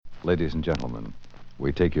Ladies and gentlemen,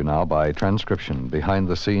 we take you now by transcription behind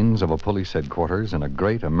the scenes of a police headquarters in a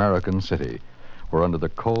great American city, where under the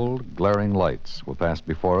cold, glaring lights will pass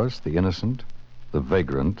before us the innocent, the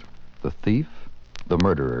vagrant, the thief, the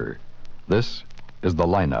murderer. This is the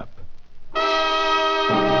lineup.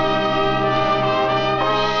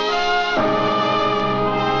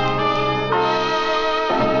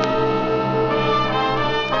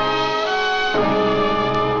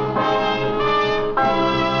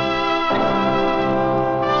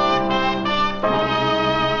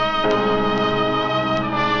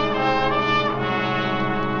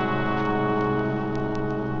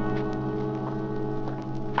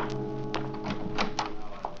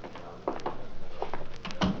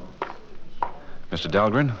 Mr.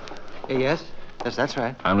 Dahlgren? Yes, that's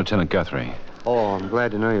right. I'm Lieutenant Guthrie. Oh, I'm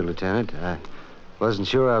glad to know you, Lieutenant. I wasn't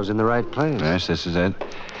sure I was in the right place. Yes, this is it.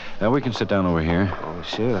 We can sit down over here. Oh,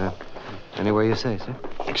 sure. Anywhere you say, sir.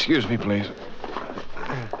 Excuse me, please.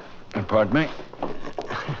 Pardon me?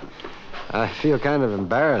 I feel kind of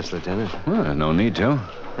embarrassed, Lieutenant. Well, no need to.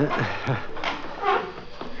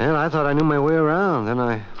 Well, I thought I knew my way around. Then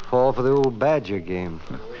I fall for the old badger game.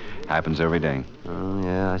 Happens every day. Oh,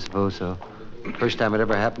 yeah, I suppose so. First time it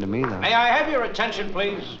ever happened to me, though. May I have your attention,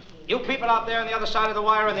 please? You people out there on the other side of the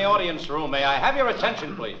wire in the audience room, may I have your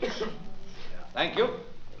attention, please? Thank you.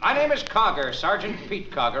 My name is Cogger, Sergeant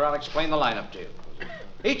Pete Cogger. I'll explain the lineup to you.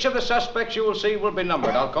 Each of the suspects you will see will be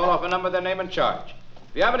numbered. I'll call off a number, their name, and charge.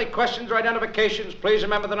 If you have any questions or identifications, please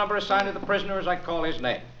remember the number assigned to the prisoner as I call his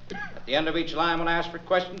name. At the end of each line, when I ask for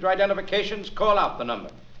questions or identifications, call out the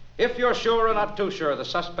number. If you're sure or not too sure of the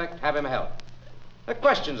suspect, have him held. The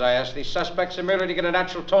questions I ask these suspects are merely to get a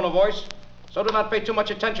natural tone of voice, so do not pay too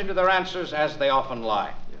much attention to their answers, as they often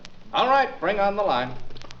lie. All right, bring on the line.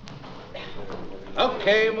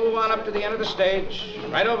 Okay, move on up to the end of the stage.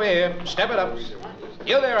 Right over here. Step it up.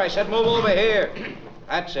 You there, I said, move over here.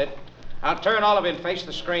 That's it. Now turn all of you and face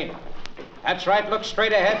the screen. That's right, look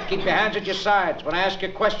straight ahead. Keep your hands at your sides. When I ask you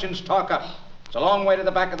questions, talk up. It's a long way to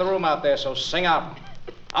the back of the room out there, so sing out.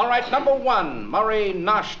 All right, number 1, Murray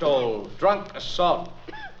Noshtoll, drunk assault.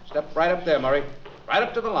 Step right up there, Murray. Right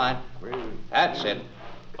up to the line. That's it.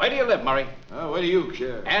 Where do you live, Murray? Where do you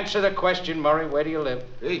care? Answer the question, Murray. Where do you live?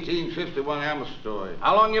 1851 Amestoy.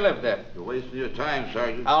 How long you lived there? You're wasting your time,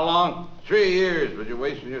 Sergeant. How long? 3 years, but you're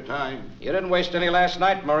wasting your time. You didn't waste any last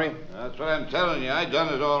night, Murray. That's what I'm telling you. I done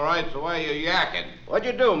it all right, so why are you yakking? What'd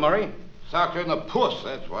you do, Murray? Socked her in the puss,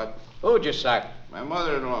 that's what. Who'd you sack? My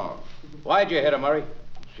mother-in-law. Why'd you hit her, Murray?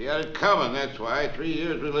 She had it coming, that's why. 3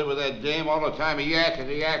 years we lived with that dame all the time. Yak.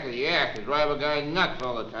 Drive a guy nuts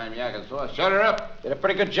all the time, yakking. So I shut her up. Did a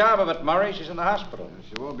pretty good job of it, Murray. She's in the hospital.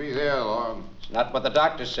 She won't be there long. It's not what the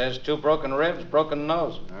doctor says. 2 broken ribs, broken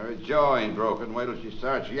nose. Her jaw ain't broken. Wait till she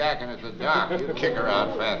starts yakking at the doc. You kick her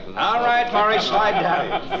out fast enough. All right, Murray, slide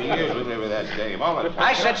down. 3 years we lived with that dame all the time.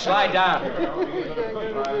 I said slide down.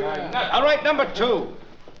 All right, number 2.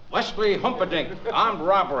 Wesley Humperdinck, armed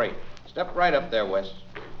robbery. Step right up there, Wes.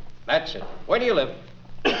 That's it. Where do you live?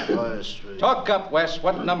 Sawyer Street. Talk up, Wes.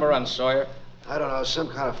 What number on Sawyer? I don't know, some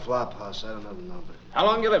kind of flop house. I don't know the number. How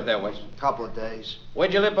long you lived there, Wes? Couple of days.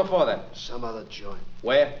 Where'd you live before that? Some other joint.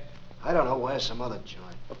 Where? I don't know where, some other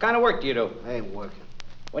joint. What kind of work do you do? I ain't working.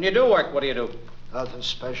 When you do work, what do you do? Nothing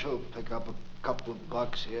special. Pick up a couple of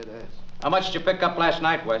bucks here, there. How much did you pick up last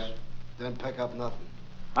night, Wes? Didn't pick up nothing.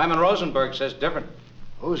 Hyman Rosenberg says different.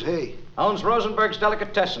 Who's he? Owns Rosenberg's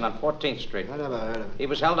Delicatessen on 14th Street. I never heard of him. He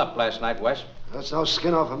was held up last night, Wes. That's no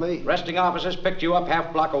skin off of me. Arresting officers picked you up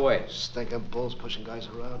half block away. Stinking bulls pushing guys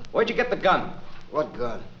around. Where'd you get the gun? What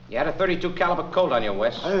gun? You had a .32 caliber Colt on you,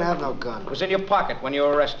 Wes. I didn't have no gun. It was in your pocket when you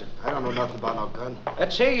were arrested. I don't know nothing about no gun.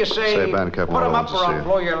 Let's hear you say, Say, Bandicap, put him Marlowe up wants or to see I'll you.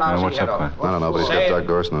 blow your lousy what's head up, off. I don't know, but he's Say got it.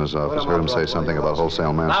 Doug Gorson in his office. Heard him say something about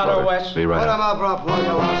wholesale Louder, manslaughter. Wes. Be Put right him up. up or I'll blow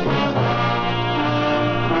your lousy head.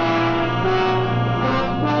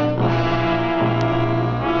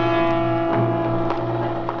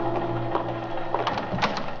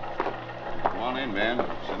 Come on in, Ben.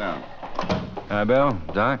 Sit down. Hi, Bill.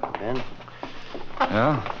 Doc? Ben?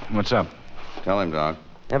 Yeah? What's up? Tell him, Doc.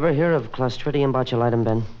 Ever hear of Clostridium botulitum,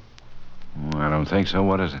 Ben? I don't think so.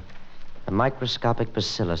 What is it? A microscopic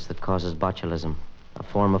bacillus that causes botulism, a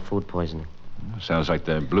form of food poisoning. Sounds like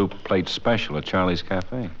the blue plate special at Charlie's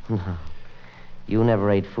Cafe. You never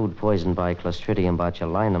ate food poisoned by Clostridium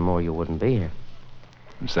botulinum, or you wouldn't be here.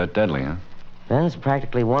 It's that deadly, huh? Ben, it's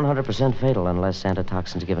practically 100% fatal unless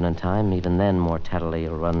antitoxin's given in time. Even then, mortality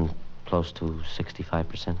will run close to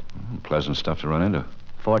 65%. Pleasant stuff to run into.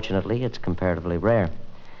 Fortunately, it's comparatively rare.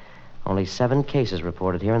 Only 7 cases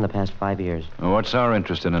reported here in the past 5 years. Well, what's our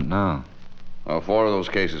interest in it now? Well, 4 of those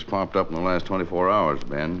cases popped up in the last 24 hours,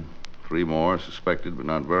 Ben. 3 more suspected but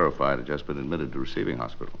not verified have just been admitted to receiving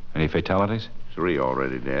hospital. Any fatalities? 3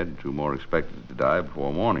 already dead. 2 more expected to die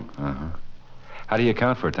before morning. Uh-huh. How do you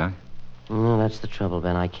account for it, Doc? No, that's the trouble,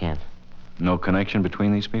 Ben. I can't. No connection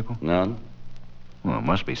between these people? None? Well, there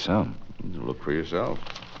must be some. Look for yourself.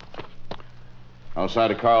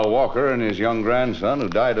 Outside of Carl Walker and his young grandson who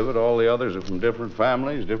died of it, all the others are from different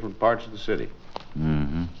families, different parts of the city.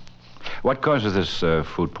 Mm-hmm. What causes this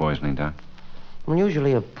food poisoning, Doc? Well,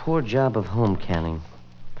 usually a poor job of home canning.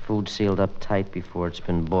 Food sealed up tight before it's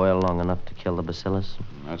been boiled long enough to kill the bacillus.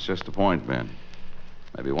 That's just the point, Ben.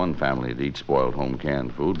 Maybe one family had eat spoiled home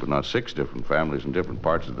canned food, but not 6 different families in different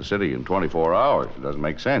parts of the city in 24 hours. It doesn't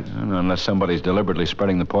make sense. Unless somebody's deliberately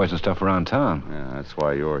spreading the poison stuff around town. Yeah, that's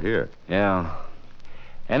why you're here. Yeah.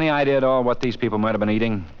 Any idea at all what these people might have been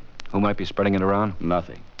eating? Who might be spreading it around?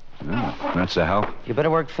 Nothing. That's a help. You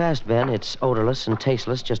better work fast, Ben. It's odorless and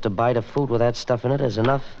tasteless. Just a bite of food with that stuff in it is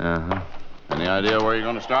enough. Uh-huh. Any idea where you're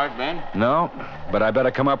going to start, Ben? No, but I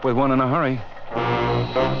better come up with one in a hurry.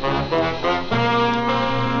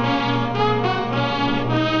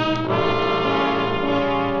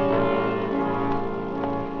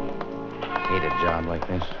 Hate a job like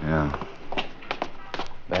this. Yeah.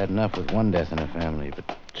 Bad enough with 1 death in a family,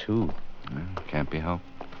 but 2. Can't be helped.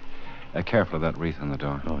 Careful of that wreath on the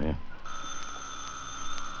door. Oh, yeah?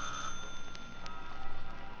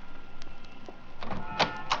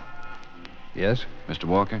 Yes? Mr.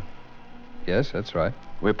 Walker? Yes, that's right.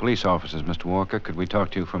 We're police officers, Mr. Walker. Could we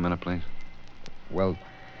talk to you for a minute, please? Well,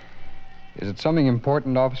 is it something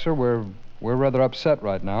important, officer? We're rather upset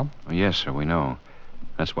right now. Oh, yes, sir, we know.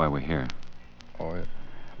 That's why we're here. Oh,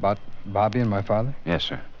 about Bobby and my father? Yes,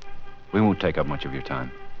 sir. We won't take up much of your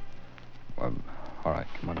time. Well, all right,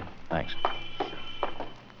 come on in. Thanks.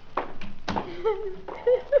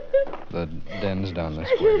 The den's down this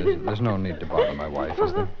way. There's no need to bother my wife,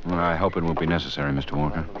 is there? Well, I hope it won't be necessary, Mr.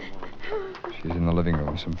 Walker. She's in the living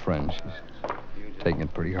room with some friends. She's taking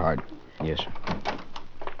it pretty hard. Yes, sir.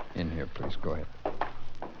 In here, please. Go ahead.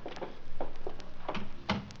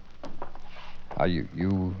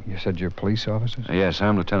 You said you're police officers? Yes,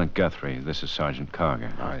 I'm Lieutenant Guthrie. This is Sergeant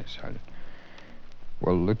Carger. All right, Sergeant.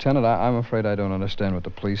 Well, Lieutenant, I'm afraid I don't understand what the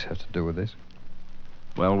police have to do with this.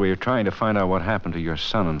 Well, we're trying to find out what happened to your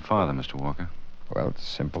son and father, Mr. Walker. Well, it's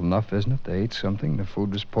simple enough, isn't it? They ate something, the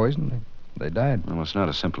food was poisoned, they died. Well, it's not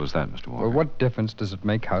as simple as that, Mr. Walker. Well, what difference does it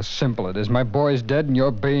make how simple it is? My boy's dead, and your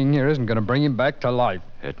being here isn't going to bring him back to life.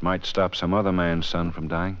 It might stop some other man's son from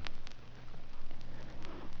dying.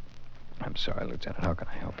 I'm sorry, Lieutenant. How can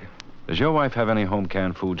I help you? Does your wife have any home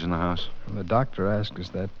canned foods in the house? Well, the doctor asked us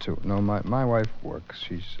that, too. No, my wife works.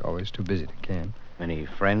 She's always too busy to can. Any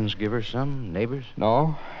friends give her some? Neighbors?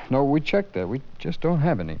 No, we checked that. We just don't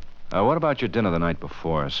have any. What about your dinner the night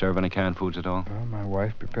before? Serve any canned foods at all? Well, my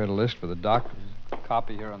wife prepared a list for the doctor. There's a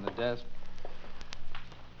copy here on the desk.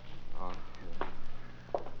 Oh,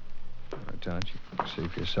 here. Lieutenant, you can see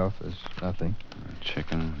for yourself there's nothing.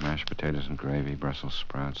 Chicken, mashed potatoes and gravy, Brussels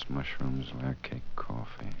sprouts, mushrooms, layer cake,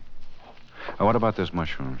 coffee. What about those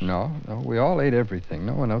mushrooms? No, we all ate everything.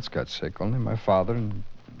 No one else got sick, only my father and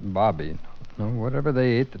Bobby. No, whatever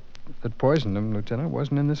they ate that poisoned them, Lieutenant,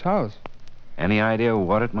 wasn't in this house. Any idea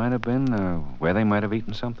what it might have been, where they might have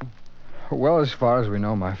eaten something? Well, as far as we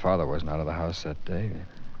know, my father wasn't out of the house that day.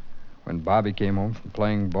 When Bobby came home from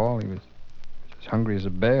playing ball, he was as hungry as a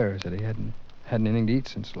bear. He said he hadn't had anything to eat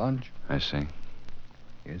since lunch. I see.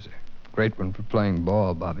 He was a great one for playing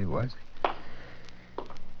ball, Bobby was.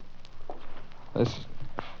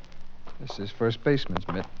 This is first baseman's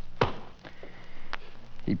mitt.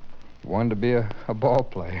 He wanted to be a ball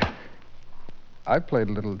player. I played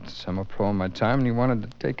a little semi-pro in my time, and he wanted to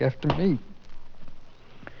take after me.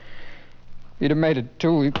 He'd have made it,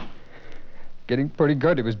 too. He getting pretty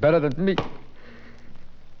good. He was better than me.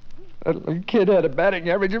 That little kid had a batting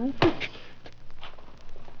average of...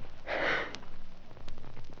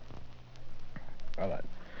 Well,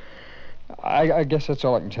 I guess that's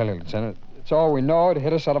all I can tell you, Lieutenant. It's all we know. It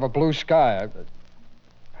hit us out of a blue sky.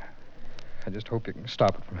 I just hope you can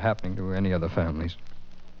stop it from happening to any other families.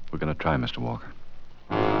 We're going to try, Mr. Walker.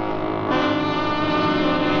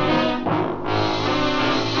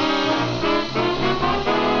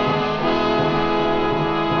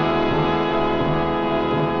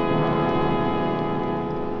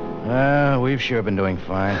 We've sure been doing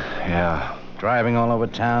fine. Yeah. Driving all over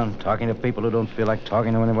town, talking to people who don't feel like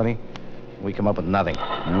talking to anybody. We come up with nothing.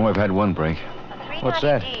 No, we've had one break. What's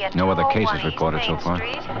that? No other cases recorded so far.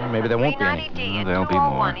 Maybe there won't be any. There'll be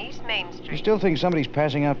more. You still think somebody's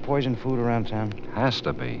passing out poisoned food around town? Has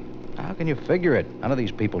to be. How can you figure it? None of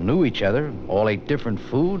these people knew each other. All ate different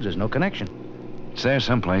foods. There's no connection. It's there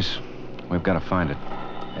someplace. We've got to find it.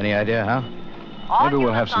 Any idea how? Maybe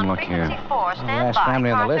we'll have some luck here. Last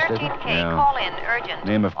family on the list, isn't it? Yeah. Call in urgent.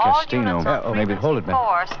 Name of All Castino. units Yeah, on maybe hold it, man.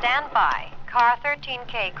 4, stand by. Car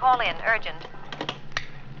 13K, call in urgent.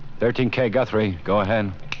 13K Guthrie. Go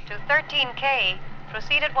ahead. To 13K,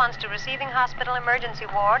 proceed at once to receiving hospital emergency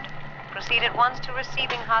ward. Proceed at once to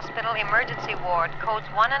receiving hospital emergency ward, codes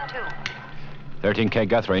 1 and 2. 13K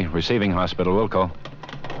Guthrie. Receiving hospital. Wilco.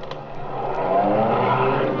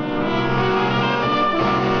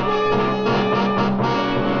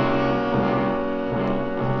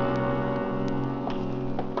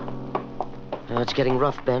 It's getting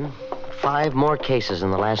rough, Ben. 5 more cases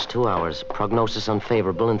in the last 2 hours. Prognosis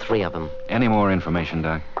unfavorable in 3 of them. Any more information,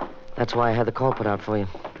 Doc? That's why I had the call put out for you.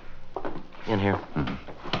 In here.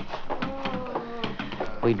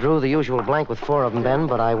 We drew the usual blank with 4 of them, Ben,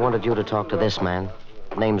 but I wanted you to talk to this man.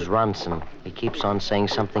 Name's Ronson. He keeps on saying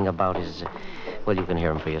something about his... Well, you can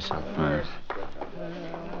hear him for yourself. Right.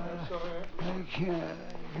 I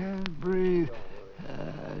can't breathe.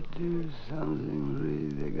 Do something,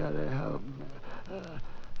 please. They gotta help me.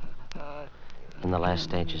 In the last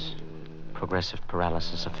stages. Progressive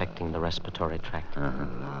paralysis affecting the respiratory tract.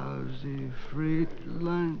 Lousy free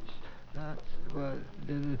lunch. That's what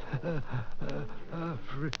did it.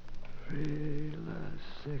 Free lunch.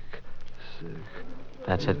 Sick.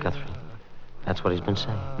 That's it, Guthrie. That's what he's been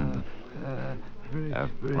saying.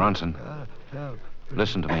 Ronson,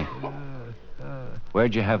 listen to me.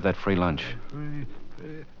 Where'd you have that free lunch? Free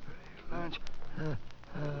lunch.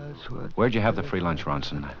 That's what. Where'd you have the free lunch,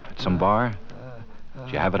 Ronson? At some bar?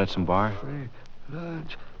 Did you have it at some bar? Free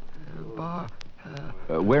lunch. Bar.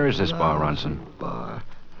 Where is this bar, Ronson? Bar.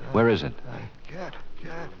 Where is it? I can't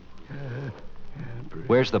breathe.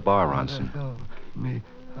 Where's the bar, Ronson? Help me.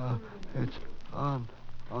 It's on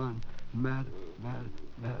Mad.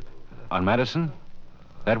 On Madison?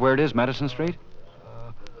 That where it is, Madison Street?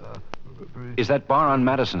 Breathe. Is that bar on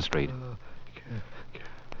Madison Street?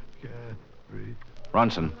 Can't breathe.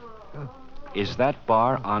 Ronson, is that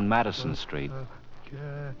bar on Madison Street?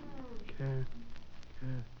 Can't.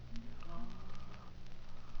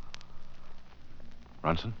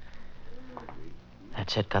 Ronson?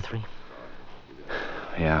 That's it, Guthrie.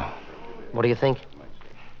 Yeah, What do you think?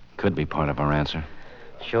 could be part of our answer.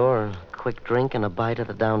 Sure. A quick drink and a bite at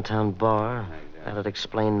the downtown bar. That'd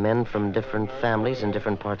explain men from different families in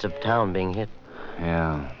different parts of town being hit.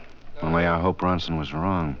 Yeah, only I hope Ronson was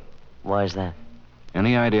wrong. Why is that?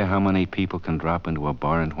 Any idea how many people can drop into a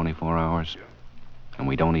bar in 24 hours? And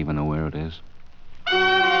we don't even know where it is?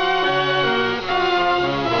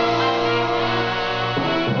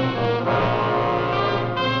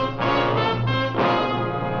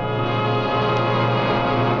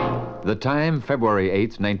 The time, February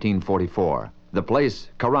 8th, 1944. The place,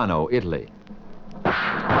 Carano, Italy.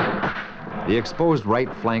 The exposed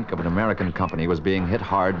right flank of an American company was being hit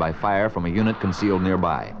hard by fire from a unit concealed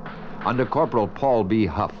nearby. Under Corporal Paul B.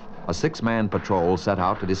 Huff, a 6-man patrol set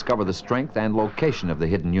out to discover the strength and location of the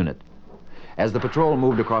hidden unit. As the patrol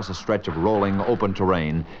moved across a stretch of rolling, open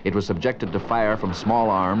terrain, it was subjected to fire from small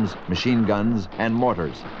arms, machine guns, and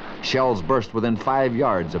mortars. Shells burst within 5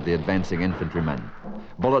 yards of the advancing infantrymen.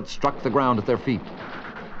 Bullets struck the ground at their feet.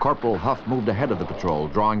 Corporal Huff moved ahead of the patrol,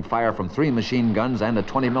 drawing fire from 3 machine guns and a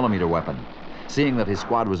 20-millimeter weapon. Seeing that his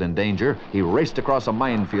squad was in danger, he raced across a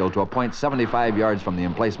minefield to a point 75 yards from the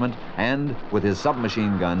emplacement and, with his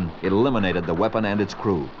submachine gun, eliminated the weapon and its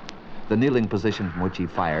crew. The kneeling position from which he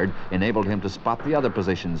fired enabled him to spot the other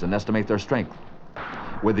positions and estimate their strength.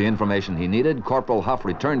 With the information he needed, Corporal Huff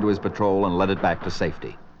returned to his patrol and led it back to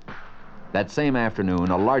safety. That same afternoon,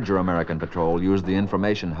 a larger American patrol used the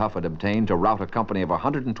information Huff had obtained to rout a company of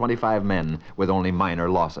 125 men with only minor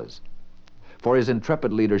losses. For his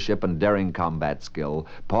intrepid leadership and daring combat skill,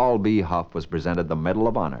 Paul B. Huff was presented the Medal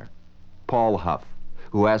of Honor. Paul Huff,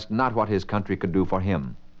 who asked not what his country could do for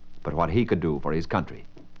him, but what he could do for his country.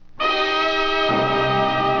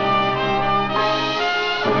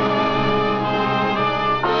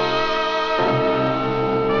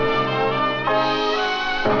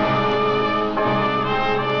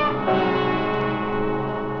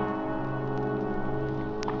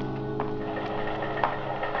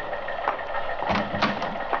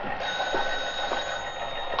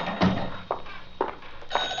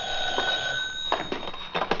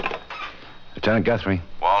 Lieutenant Guthrie.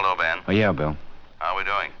 Waldo, Ben. Oh, yeah, Bill. How are we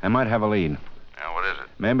doing? I might have a lead. Yeah, what is it?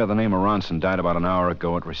 A man by the name of Ronson died about an hour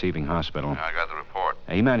ago at Receiving Hospital. I got the report.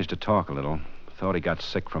 He managed to talk a little. Thought he got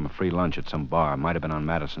sick from a free lunch at some bar. Might have been on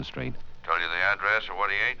Madison Street. Told you the address or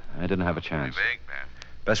what he ate? I didn't have a Pretty chance. big, Ben.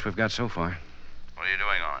 Best we've got so far. What are you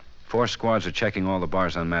doing on it? 4 squads are checking all the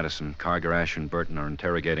bars on Madison. Carger, Ash, and Burton are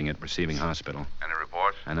interrogating at receiving hospital. Any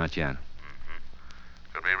reports? Not yet.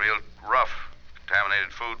 Could be real rough.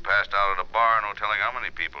 Contaminated food passed out at a bar. No telling how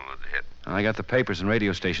many people it hit. I got the papers and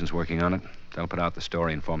radio stations working on it. They'll put out the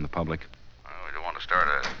story, inform the public. We don't want to start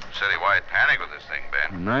a citywide panic with this thing,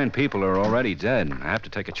 Ben. 9 people are already dead. I have to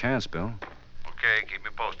take a chance, Bill. Okay, keep me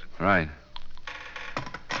posted. Right.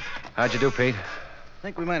 How'd you do, Pete? I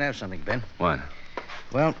think we might have something, Ben. What?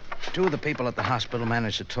 Well, 2 of the people at the hospital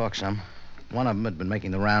managed to talk some. One of them had been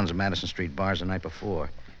making the rounds of Madison Street bars the night before.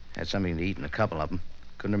 Had something to eat in a couple of them.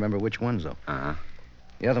 Couldn't remember which ones, though. Uh-huh.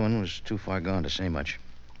 The other one was too far gone to say much.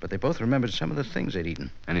 But they both remembered some of the things they'd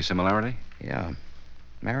eaten. Any similarity? Yeah.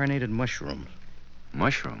 Marinated mushrooms.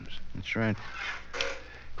 Mushrooms? That's right.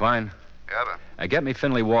 Quine, Yeah, Ben. get me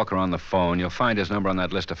Finley Walker on the phone. You'll find his number on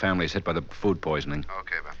that list of families hit by the food poisoning.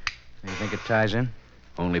 Okay, Ben. You think it ties in?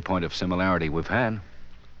 Only point of similarity we've had.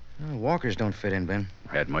 Oh, Walkers don't fit in, Ben.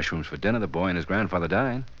 Had mushrooms for dinner. The boy and his grandfather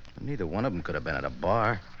died. Neither one of them could have been at a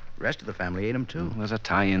bar. The rest of the family ate them, too. Well, there's a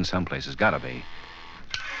tie-in someplace. There's gotta be.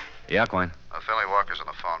 Yeah, Quine. Finley Walker's on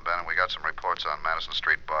the phone, Ben, and we got some reports on Madison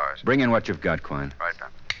Street bars. Bring in what you've got, Quine. Right, Ben.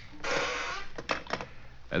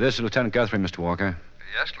 This is Lieutenant Guthrie, Mr. Walker.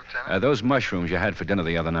 Yes, Lieutenant? Those mushrooms you had for dinner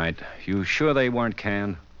the other night, you sure they weren't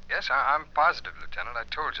canned? Yes, I'm positive, Lieutenant. I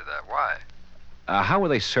told you that. Why? How were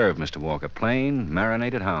they served, Mr. Walker? Plain,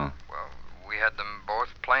 marinated, how? Well, we had them both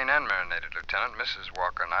plain and marinated, Lieutenant. Mrs.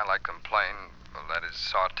 Walker and I like them plain. Well, that is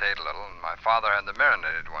sautéed a little, and my father had the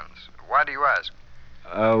marinated ones. Why do you ask?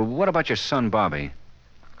 What about your son, Bobby?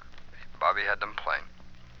 Bobby had them plain.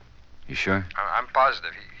 You sure? I'm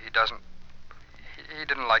positive. He doesn't... He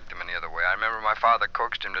didn't like them any other way. I remember my father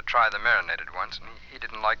coaxed him to try the marinated ones, and he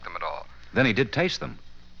didn't like them at all. Then he did taste them.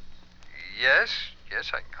 Yes,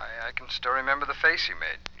 I can still remember the face he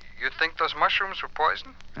made. You think those mushrooms were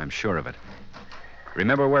poison? I'm sure of it.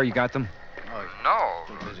 Remember where you got them? No.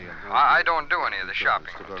 I don't do any of the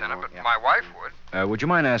shopping, Lieutenant, but my wife would. Would you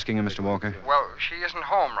mind asking him, Mr. Walker? Well, she isn't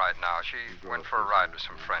home right now. She went for a ride with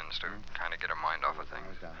some friends to kind of get her mind off of things.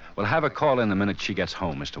 Well, have her call in the minute she gets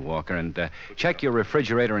home, Mr. Walker, and check your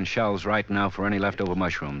refrigerator and shelves right now for any leftover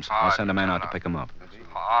mushrooms. I'll send a man out to pick them up.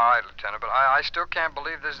 All right, Lieutenant, but I still can't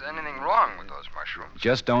believe there's anything wrong with those mushrooms.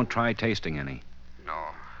 Just don't try tasting any. No,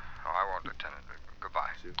 I won't, Lieutenant. Goodbye.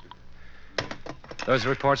 Those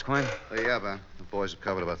reports, Quine? Yeah, Ben. The boys have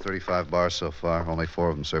covered about 35 bars so far. Only 4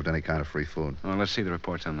 of them served any kind of free food. Well, let's see the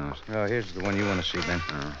reports on those. Oh, here's the one you want to see, Ben.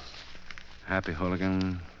 Happy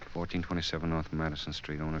Hooligan, 1427 North Madison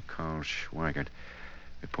Street, owner Carl Schweigert.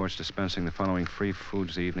 Reports dispensing the following free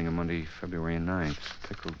foods the evening of Monday, February 9th.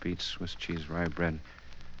 Pickled beets, Swiss cheese, rye bread,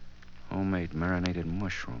 homemade marinated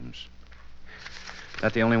mushrooms.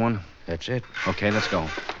 That the only one? That's it. Okay, let's go.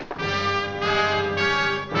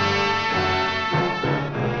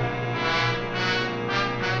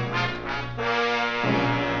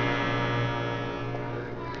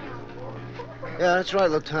 Yeah, that's right,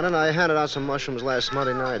 Lieutenant. I handed out some mushrooms last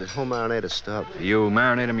Monday night at home marinated stuff. You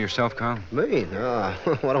marinate them yourself, Carl? Me? No.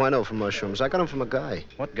 What do I know from mushrooms? I got them from a guy.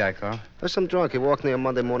 What guy, Carl? There's some drunk. He walked in here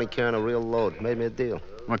Monday morning carrying a real load. Made me a deal.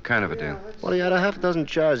 What kind of a deal? Well, he had a half dozen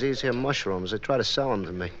jars of these here mushrooms. They tried to sell them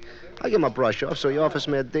to me. I give him a brush off, so he offers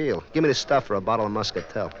me a deal. Give me the stuff for a bottle of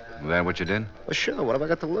Muscatel. Is that what you did? Well, sure. What have I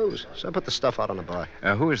got to lose? So I put the stuff out on the bar.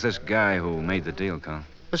 Who is this guy who made the deal, Carl?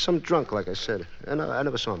 There's some drunk, like I said. And I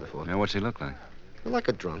never saw him before. Now, what's he look like? Like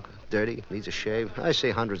a drunk. Dirty, needs a shave. I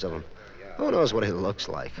see hundreds of them. Who knows what he looks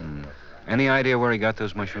like? Any idea where he got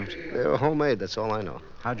those mushrooms? They were homemade, that's all I know.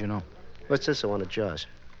 How'd you know? What's this? I want a jars.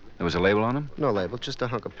 There was a label on them? No label, just a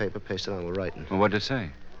hunk of paper pasted on with writing. Well, what did it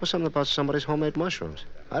say? Well, something about somebody's homemade mushrooms.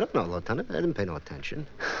 I don't know, Lieutenant. I didn't pay no attention.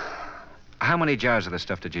 How many jars of this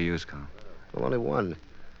stuff did you use, Carl? Well, only one.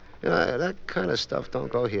 You know, that kind of stuff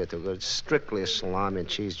don't go here too good. It's strictly a salami and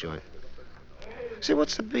cheese joint. See,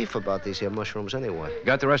 what's the beef about these here mushrooms anyway?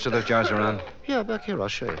 Got the rest of those jars around? Yeah, back here. I'll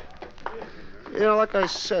show you. You know, like I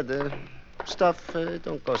said, stuff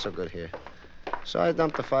don't go so good here. So I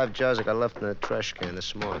dumped the 5 jars I got left in the trash can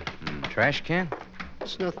this morning. Trash can?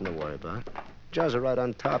 It's nothing to worry about. Jars are right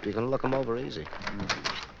on top. You can look them over easy.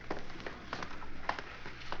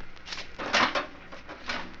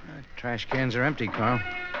 Trash cans are empty, Carl.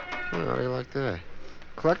 Oh, how do you like that?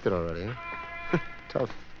 Collected already, huh?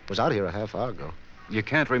 Tough. Was out here a half hour ago. You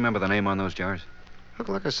can't remember the name on those jars? Look,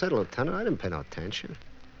 like I said, Lieutenant, I didn't pay no attention.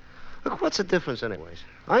 Look, what's the difference anyways?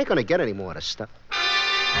 I ain't gonna get any more of this stuff.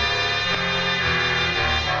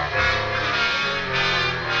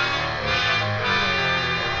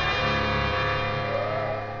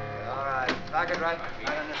 All right. Back it right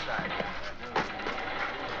on this side.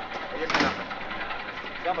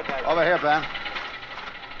 Over here, Ben.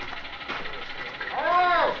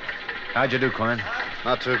 How'd you do, Klein?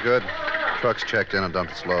 Not too good. Truck's checked in and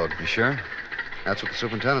dumped its load. You sure? That's what the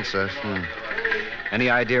superintendent says. Any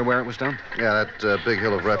idea where it was dumped? Yeah, that big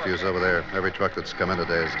hill of refuse over there. Every truck that's come in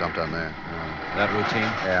today is dumped on there. That routine?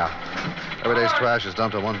 Yeah. Every day's trash is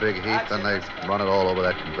dumped on one big heap, then they run it all over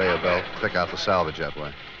that conveyor belt, pick out the salvage that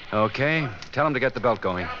way. Okay. Tell them to get the belt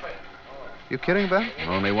going. You kidding, Ben?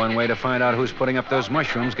 Only one way to find out who's putting up those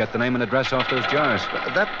mushrooms. Get the name and address off those jars.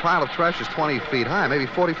 That pile of trash is 20 feet high, maybe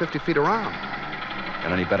 40, 50 feet around.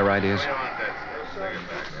 Got any better ideas?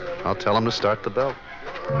 I'll tell them to start the belt.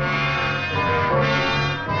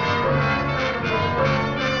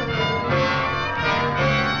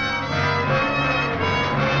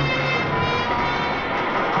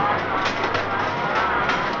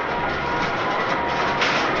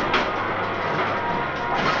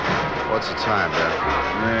 What's the time, Ben?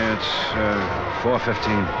 It's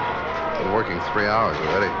 4:15. Been working 3 hours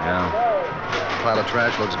already. Yeah. The pile of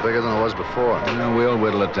trash looks bigger than it was before. No, we'll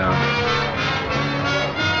whittle it down.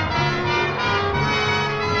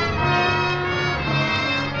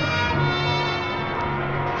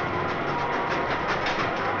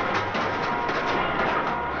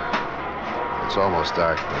 It's almost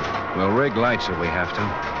dark. We'll rig lights if we have to.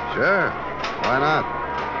 Sure. Why not?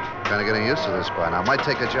 Kind of getting used to this by now. Might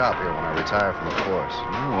take a job here when I retire from the force.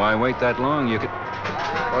 Oh, why wait that long? You could...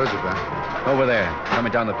 What is it, Ben? Over there,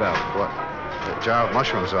 coming down the belt. What? A jar of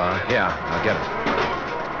mushrooms, all right. Yeah, I'll get it.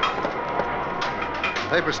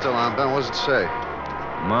 Paper's still on, Ben. What does it say?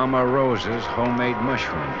 Mama Rosa's homemade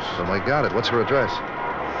mushrooms. Then we got it. What's her address?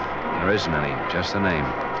 There isn't any, just the name.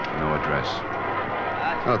 No address.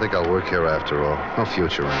 I don't think I'll work here after all. No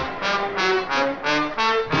future in it.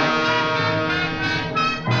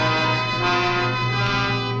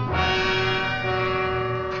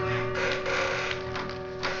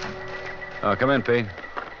 Oh, come in, Pete.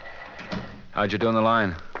 How'd you do on the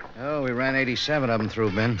line? Oh, we ran 87 of them through,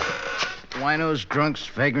 Ben. Winos, drunks,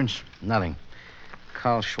 vagrants, nothing.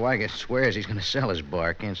 Carl Schweiger swears he's going to sell his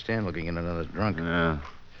bar. Can't stand looking at another drunk. Yeah.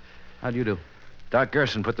 How'd you do? Doc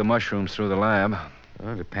Gerson put the mushrooms through the lab. Oh,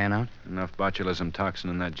 did it pan out? Enough botulism toxin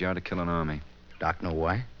in that jar to kill an army. Doc know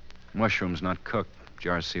why? Mushrooms not cooked.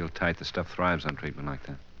 Jars sealed tight. The stuff thrives on treatment like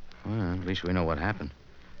that. Well, at least we know what happened.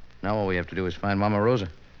 Now all we have to do is find Mama Rosa.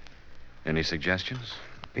 Any suggestions?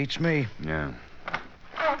 Beats me. Yeah.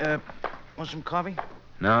 Want some coffee?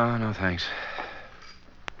 No, thanks.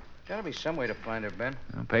 Gotta be some way to find her, Ben.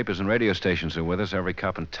 Well, papers and radio stations are with us. Every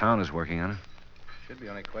cop in town is working on it. Should be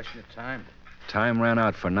only a question of time. Time ran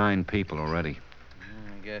out for 9 people already.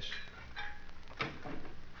 I guess.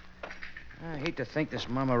 I hate to think this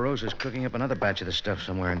Mama Rosa's cooking up another batch of the stuff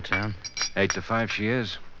somewhere in town. 8 to 5 she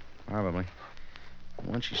is. Probably.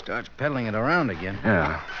 Once she starts peddling it around again.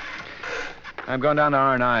 Yeah. I'm going down to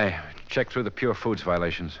R&I. Check through the Pure Foods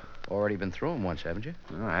violations. Already been through them once, haven't you?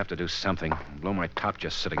 Well, I have to do something. Blow my top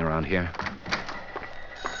just sitting around here.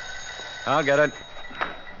 I'll get it.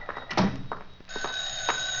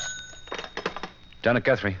 Lieutenant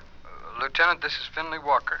Guthrie. Lieutenant, this is Finley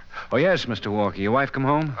Walker. Oh, yes, Mr. Walker. Your wife come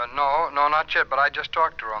home? No, not yet, but I just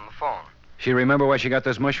talked to her on the phone. She remember where she got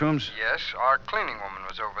those mushrooms? Yes, our cleaning woman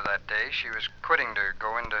was over that day. She was quitting to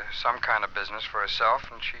go into some kind of business for herself,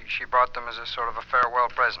 and she brought them as a sort of a farewell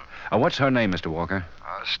present. What's her name, Mr. Walker?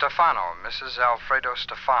 Stefano, Mrs. Alfredo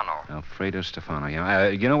Stefano. Alfredo Stefano, yeah.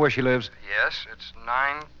 You know where she lives? Yes, it's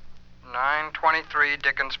 923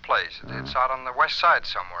 Dickens Place. It's out on the west side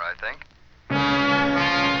somewhere, I think.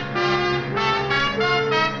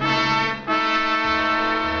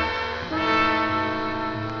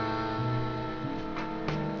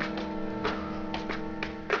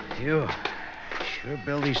 You sure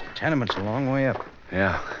build these tenements a long way up.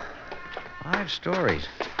 Yeah. 5 stories.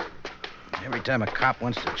 Every time a cop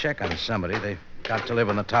wants to check on somebody, they've got to live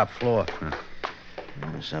on the top floor.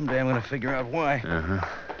 Someday I'm going to figure out why. Uh-huh.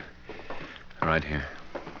 Right here.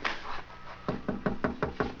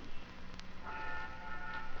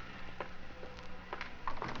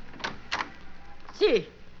 Si.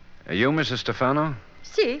 Are you Mrs. Stefano?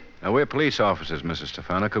 Si. We're police officers, Mrs.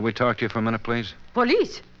 Stefano. Could we talk to you for a minute, please?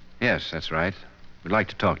 Police? Yes, that's right. We'd like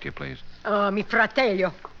to talk to you, please. Mi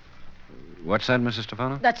fratello. What's that, Mrs.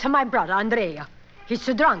 Stefano? That's my brother, Andrea. He's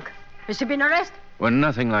so drunk. Has he been arrested? Well,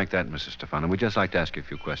 nothing like that, Mrs. Stefano. We'd just like to ask you a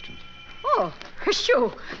few questions. Oh,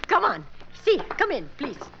 sure. Come on. Si, come in,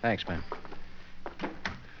 please. Thanks, ma'am.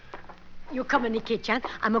 You come in the kitchen.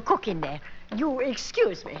 I'm a cook in there. You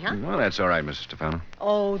excuse me, huh? Well, that's all right, Mrs. Stefano.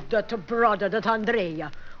 Oh, that brother, that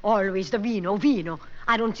Andrea. Always the vino.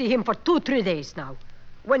 I don't see him for 2-3 days now.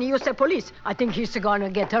 When you say police, I think he's gonna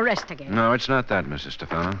get arrested again. No, it's not that, Mrs.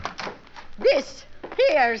 Stefano. This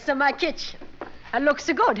here's my kitchen. It looks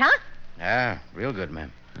good, huh? Yeah, real good,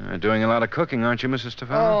 ma'am. Doing a lot of cooking, aren't you, Mrs.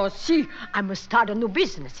 Stefano? Oh, see, I must start a new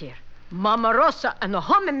business here. Mama Rosa and a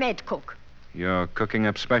homemade cook. You're cooking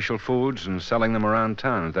up special foods and selling them around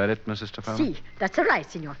town. Is that it, Mrs. Stefano? See, that's right,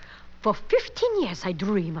 senor. For 15 years, I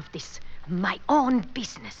dream of this. My own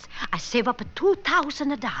business. I save up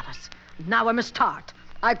 $2,000. Now I must start.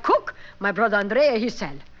 I cook. My brother Andrea, he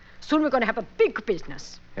sell. Soon we're going to have a big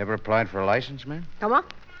business. Ever applied for a license, ma'am? Come on.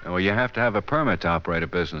 Well, you have to have a permit to operate a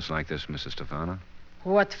business like this, Mrs. Stefano.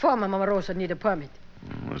 What for, Mama Rosa need a permit?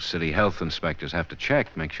 Well, city health inspectors have to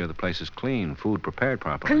check, make sure the place is clean, food prepared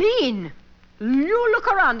properly. Clean? You look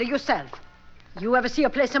around yourself. You ever see a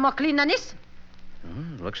place more clean than this?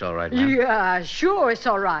 Looks all right, ma'am. Yeah, sure, it's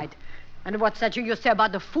all right. And what's that you say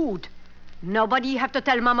about the food? Nobody have to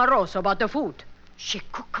tell Mama Rosa about the food. She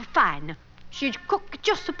cook fine. She cook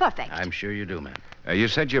just perfect. I'm sure you do, ma'am. You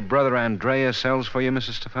said your brother Andrea sells for you,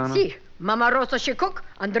 Mrs. Stefano? See, Mama Rosa she cook,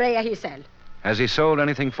 Andrea he sell. Has he sold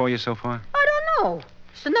anything for you so far? I don't know.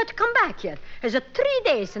 He's not come back yet. It's 3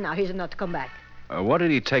 days now he's not come back. What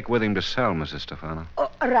did he take with him to sell, Mrs. Stefano?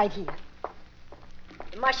 Oh, right here.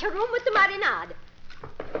 Mushroom with the marinade.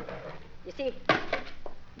 You see,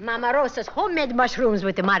 Mama Rosa's homemade mushrooms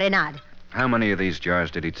with the marinade. How many of these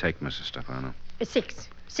jars did he take, Mrs. Stefano? 6.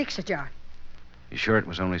 6 a jar. You sure it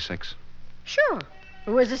was only 6? Sure.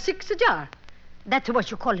 It was a 6 a jar. That's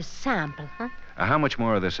what you call a sample, huh? How much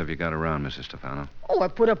more of this have you got around, Mrs. Stefano? Oh, I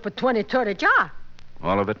put up a 20, 30 jar.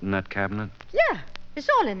 All of it in that cabinet? Yeah, it's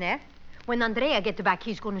all in there. When Andrea gets back,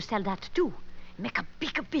 he's going to sell that too. Make a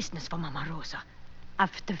bigger business for Mama Rosa.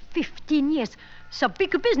 After 15 years, it's a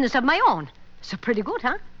big business of my own. So pretty good,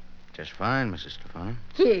 huh? Just fine, Mrs. Stefano.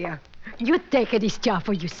 Here, you take this jar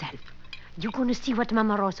for yourself. You're going to see what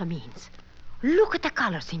Mama Rosa means. Look at the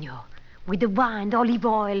color, senor. With the wine, the olive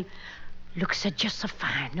oil. Looks just so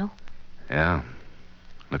fine, no? Yeah.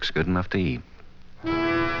 Looks good enough to eat.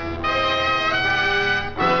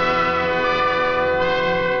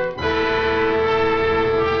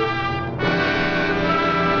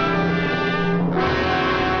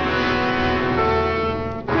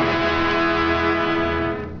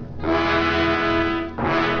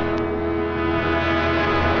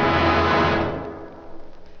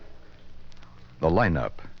 The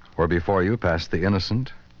lineup, where before you pass the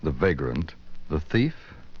innocent, the vagrant, the thief,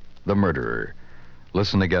 the murderer.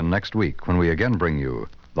 Listen again next week when we again bring you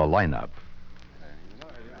the lineup.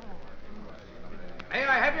 May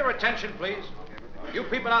I have your attention, please? You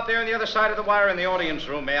people out there on the other side of the wire in the audience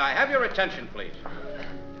room, may I have your attention, please?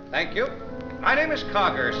 Thank you. My name is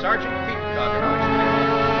Cogger, Sergeant Pete Cogger. I'll explain.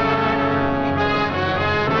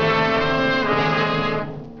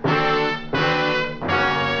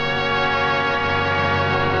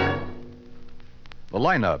 The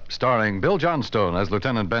lineup, starring Bill Johnstone as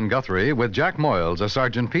Lieutenant Ben Guthrie with Jack Moyles as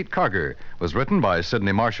Sergeant Pete Cogger, was written by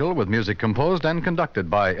Sidney Marshall with music composed and conducted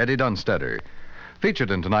by Eddie Dunstetter. Featured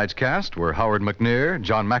in tonight's cast were Howard McNear,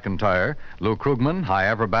 John McIntyre, Lou Krugman, Hy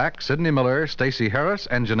Averback, Sidney Miller, Stacey Harris,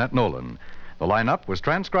 and Jeanette Nolan. The lineup was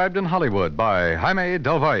transcribed in Hollywood by Jaime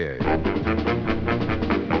Del Valle.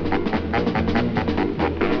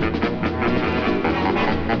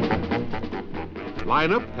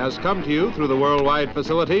 Lineup has come to you through the worldwide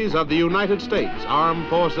facilities of the United States Armed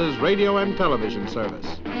Forces Radio and Television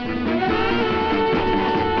Service.